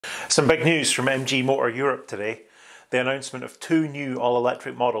Some big news from MG Motor Europe today. The announcement of two new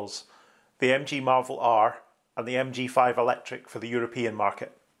all-electric models, the MG Marvel R and the MG5 electric for the European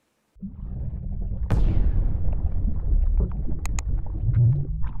market.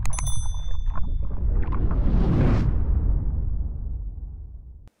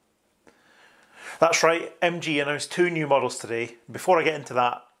 That's right, MG announced two new models today. Before I get into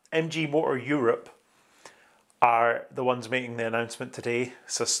that, MG Motor Europe are the ones making the announcement today.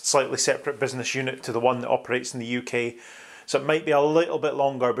 It's a slightly separate business unit to the one that operates in the UK, so it might be a little bit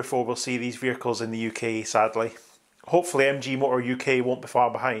longer before we'll see these vehicles in the UK, sadly. Hopefully MG Motor UK won't be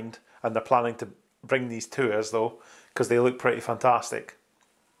far behind, and they're planning to bring these to us though, because they look pretty fantastic.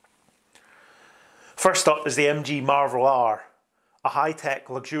 First up is the MG Marvel R, a high-tech,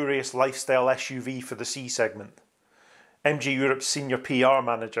 luxurious lifestyle SUV for the C segment. MG Europe's senior PR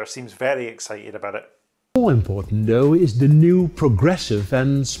manager seems very excited about it. More important though is the new progressive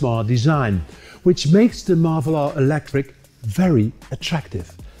and smart design, which makes the Marvel R Electric very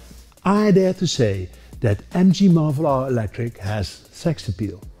attractive. I dare to say that MG Marvel R Electric has sex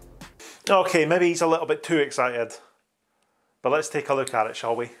appeal. Okay, maybe he's a little bit too excited, but let's take a look at it,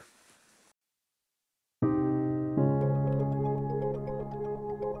 shall we?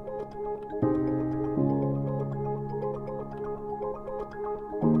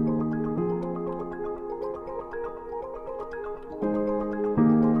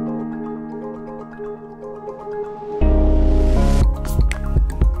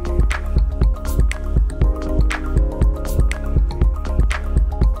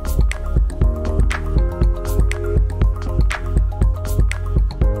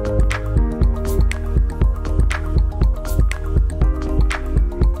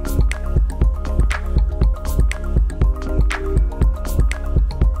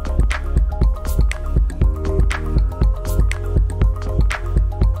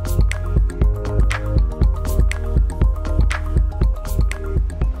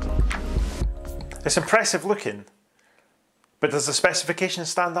 It's impressive looking, but does the specification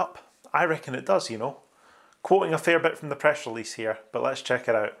stand up? I reckon it does, you know. Quoting a fair bit from the press release here, but let's check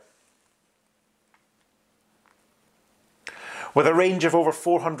it out. With a range of over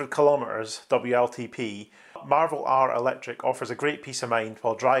 400 kilometers WLTP, Marvel R Electric offers a great peace of mind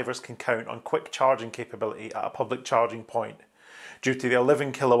while drivers can count on quick charging capability at a public charging point due to the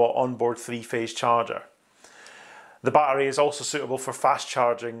 11 kilowatt onboard 3-phase charger. The battery is also suitable for fast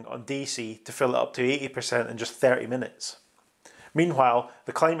charging on DC to fill it up to 80% in just 30 minutes. Meanwhile,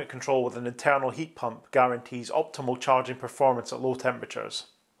 the climate control with an internal heat pump guarantees optimal charging performance at low temperatures.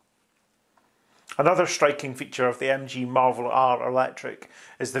 Another striking feature of the MG Marvel R Electric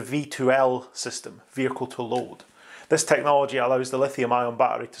is the V2L system, vehicle to load. This technology allows the lithium-ion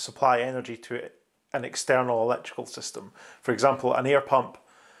battery to supply energy to an external electrical system, for example an air pump,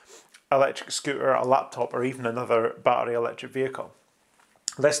 electric scooter, a laptop, or even another battery electric vehicle.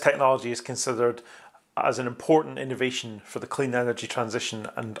 This technology is considered as an important innovation for the clean energy transition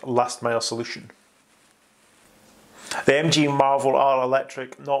and last mile solution. The MG Marvel R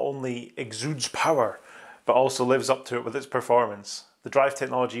Electric not only exudes power, but also lives up to it with its performance. The drive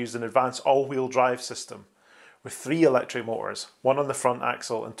technology used an advanced all-wheel drive system with 3 electric motors, 1 on the front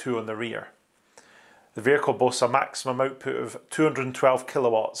axle and 2 on the rear. The vehicle boasts a maximum output of 212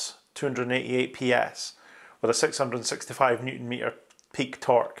 kilowatts, 288 PS, with a 665 Newton meter peak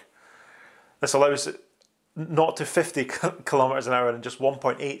torque. This allows it 0 to 50 kilometers an hour in just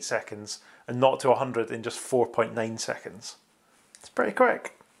 1.8 seconds and 0 to 100 in just 4.9 seconds. It's pretty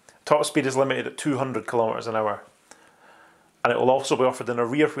quick. Top speed is limited at 200 kilometers an hour, and it will also be offered in a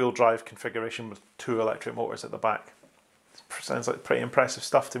rear wheel drive configuration with 2 electric motors at the back. Sounds like pretty impressive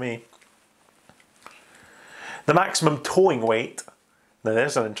stuff to me. The maximum towing weight, now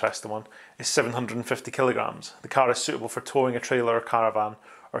there's an interesting one, is 750 kilograms. The car is suitable for towing a trailer or caravan,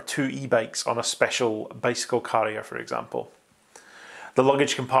 or 2 e-bikes on a special bicycle carrier, for example. The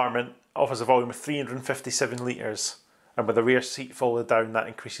luggage compartment offers a volume of 357 litres, and with the rear seat folded down that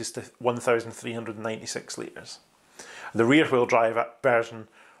increases to 1,396 litres. The rear wheel drive version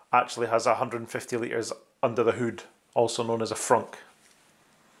actually has 150 litres under the hood, also known as a frunk.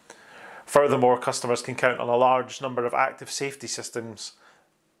 Furthermore, customers can count on a large number of active safety systems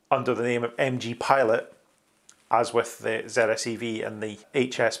under the name of MG Pilot, as with the ZS EV and the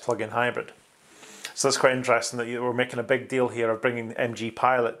HS plug-in hybrid. So that's quite interesting that we're making a big deal here of bringing the MG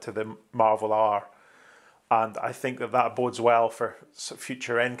Pilot to the Marvel R, and I think that that bodes well for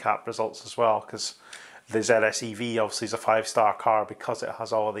future NCAP results as well, because the ZS EV obviously is a 5-star car because it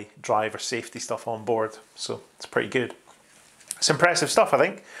has all the driver safety stuff on board, so it's pretty good. It's impressive stuff, I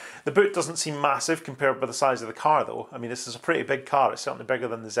think. The boot doesn't seem massive compared with the size of the car though. I mean, this is a pretty big car, it's certainly bigger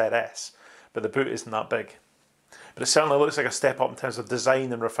than the ZS, but the boot isn't that big. But it certainly looks like a step up in terms of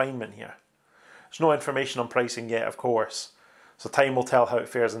design and refinement here. There's no information on pricing yet, of course, so time will tell how it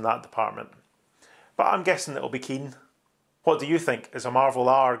fares in that department. But I'm guessing it'll be keen. What do you think? Is a Marvel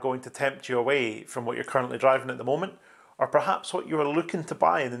R going to tempt you away from what you're currently driving at the moment? Or perhaps what you were looking to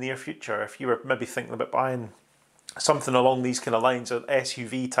buy in the near future, if you were maybe thinking about buying something along these kind of lines, an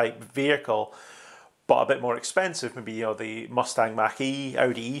SUV type vehicle, but a bit more expensive, maybe, you know, the Mustang Mach-E,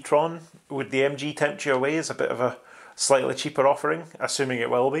 Audi e-tron. Would the MG tempt you away as a bit of a slightly cheaper offering, assuming it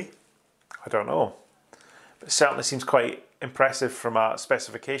will be? I don't know. But it certainly seems quite impressive from a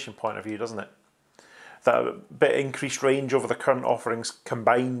specification point of view, doesn't it? That bit increased range over the current offerings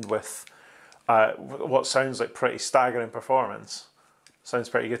combined with what sounds like pretty staggering performance. Sounds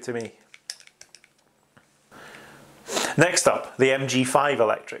pretty good to me. Next up, the MG5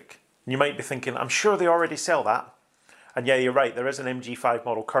 electric. You might be thinking, I'm sure they already sell that. And yeah, you're right, there is an MG5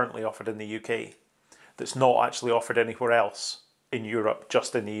 model currently offered in the UK that's not actually offered anywhere else in Europe,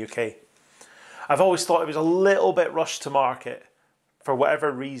 just in the UK. I've always thought it was a little bit rushed to market. For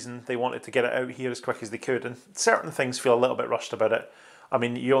whatever reason, they wanted to get it out here as quick as they could, and certain things feel a little bit rushed about it. I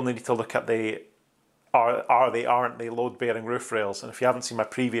mean, you only need to look at the aren't they load-bearing roof rails, and if you haven't seen my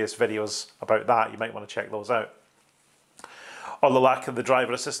previous videos about that, you might want to check those out. Or the lack of the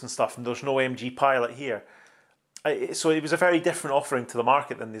driver assistance stuff, and there's no MG Pilot here. So it was a very different offering to the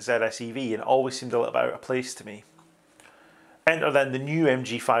market than the ZS EV, and it always seemed a little bit out of place to me. Enter then the new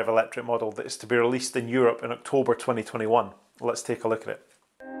MG5 electric model that is to be released in Europe in October 2021. Let's take a look at it.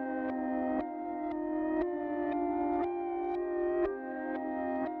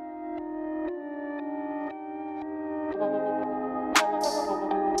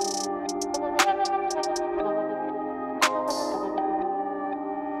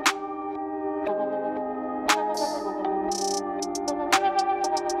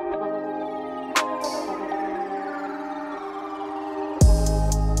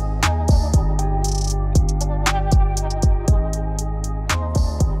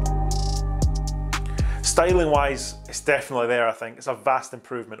 Styling wise, it's definitely there, I think. It's a vast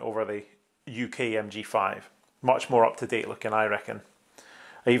improvement over the UK MG5. Much more up to date looking, I reckon.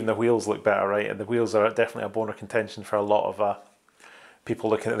 Even the wheels look better, right? And the wheels are definitely a bone of contention for a lot of people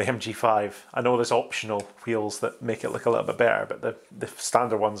looking at the MG5. I know there's optional wheels that make it look a little bit better, but the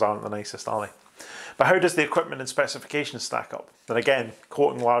standard ones aren't the nicest, are they? But how does the equipment and specifications stack up? And again,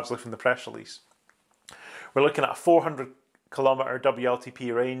 quoting largely from the press release. We're looking at a 400 kilometre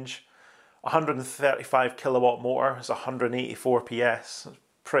WLTP range, 135 kilowatt motor, it's 184 PS,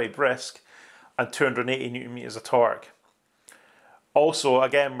 pretty brisk, and 280 newton meters of torque. Also,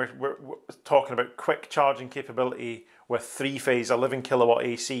 again, we're talking about quick charging capability with 3-phase 11 kilowatt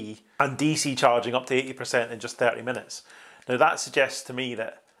AC and DC charging up to 80% in just 30 minutes. Now that suggests to me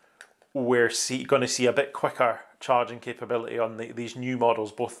that we're going to see a bit quicker charging capability on these new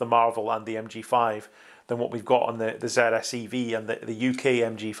models, both the Marvel and the MG5, than what we've got on the ZS EV and the UK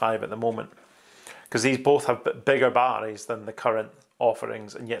MG5 at the moment. Because these both have bigger batteries than the current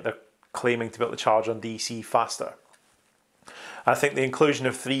offerings, and yet they're claiming to be able to charge on DC faster. I think the inclusion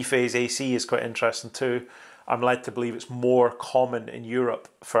of 3-phase AC is quite interesting too. I'm led to believe it's more common in Europe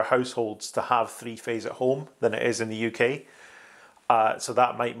for households to have 3-phase at home than it is in the UK. So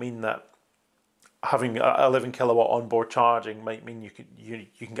that might mean that having 11 kilowatt onboard charging might mean you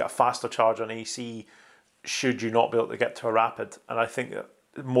can get a faster charge on AC should you not be able to get to a rapid. And I think that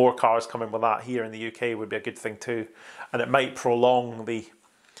more cars coming with that here in the UK would be a good thing too. And it might prolong the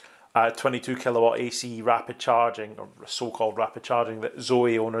 22 kilowatt AC rapid charging, or so-called rapid charging, that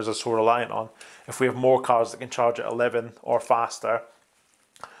Zoe owners are so reliant on. If we have more cars that can charge at 11 or faster,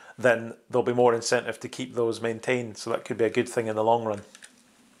 then there'll be more incentive to keep those maintained. So that could be a good thing in the long run.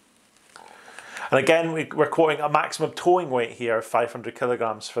 And again, we're quoting a maximum towing weight here of 500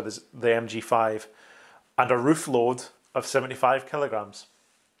 kilograms for the MG5 and a roof load of 75 kilograms.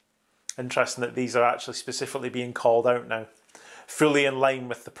 Interesting that these are actually specifically being called out now. Fully in line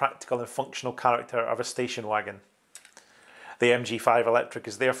with the practical and functional character of a station wagon. The MG5 electric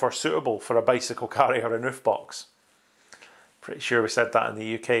is therefore suitable for a bicycle carrier and roof box. Pretty sure we said that in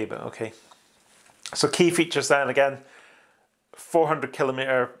the UK, but okay. So key features then, again, 400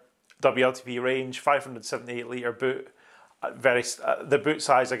 kilometre WLTP range, 578 litre boot. The boot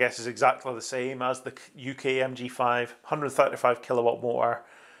size, I guess, is exactly the same as the UK MG5. 135 kilowatt motor,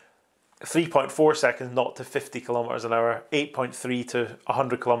 3.4 seconds 0 to 50 kilometers an hour, 8.3 to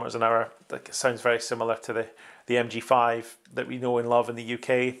 100 kilometers an hour. That sounds very similar to the MG5 that we know and love in the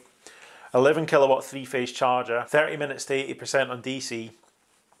UK. 11 kilowatt 3-phase charger, 30 minutes to 80% on DC,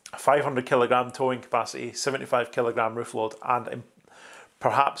 500 kilogram towing capacity, 75 kilogram roof load, and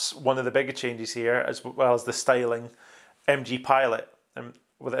perhaps one of the bigger changes here, as well as the styling, MG Pilot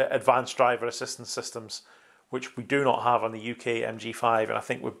with advanced driver assistance systems, which we do not have on the UK MG5, and I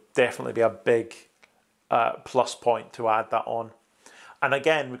think would definitely be a big plus point to add that on. And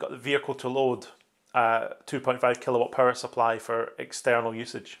again, we've got the vehicle to load 2.5 kilowatt power supply for external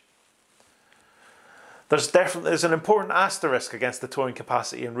usage. There's an important asterisk against the towing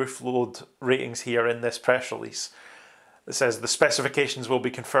capacity and roof load ratings here in this press release. It says the specifications will be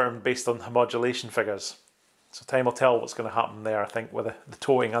confirmed based on homologation figures. So time will tell what's going to happen there, I think, with the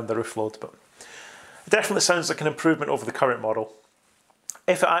towing and the roof load. But it definitely sounds like an improvement over the current model.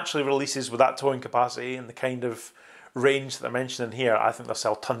 If it actually releases with that towing capacity and the kind of range that they're mentioning here, I think they'll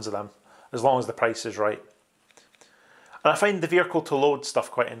sell tons of them, as long as the price is right. And I find the vehicle to load stuff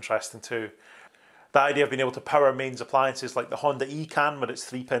quite interesting too. The idea of being able to power mains appliances like the Honda e-can with its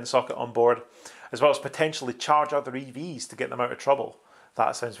 3-pin socket on board, as well as potentially charge other EVs to get them out of trouble.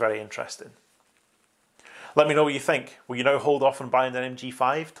 That sounds very interesting. Let me know what you think. Will you now hold off on buying an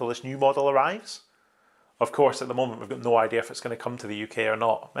MG5 till this new model arrives? Of course, at the moment we've got no idea if it's going to come to the UK or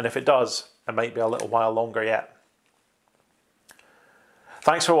not, and if it does, it might be a little while longer yet.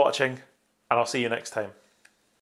 Thanks for watching, and I'll see you next time.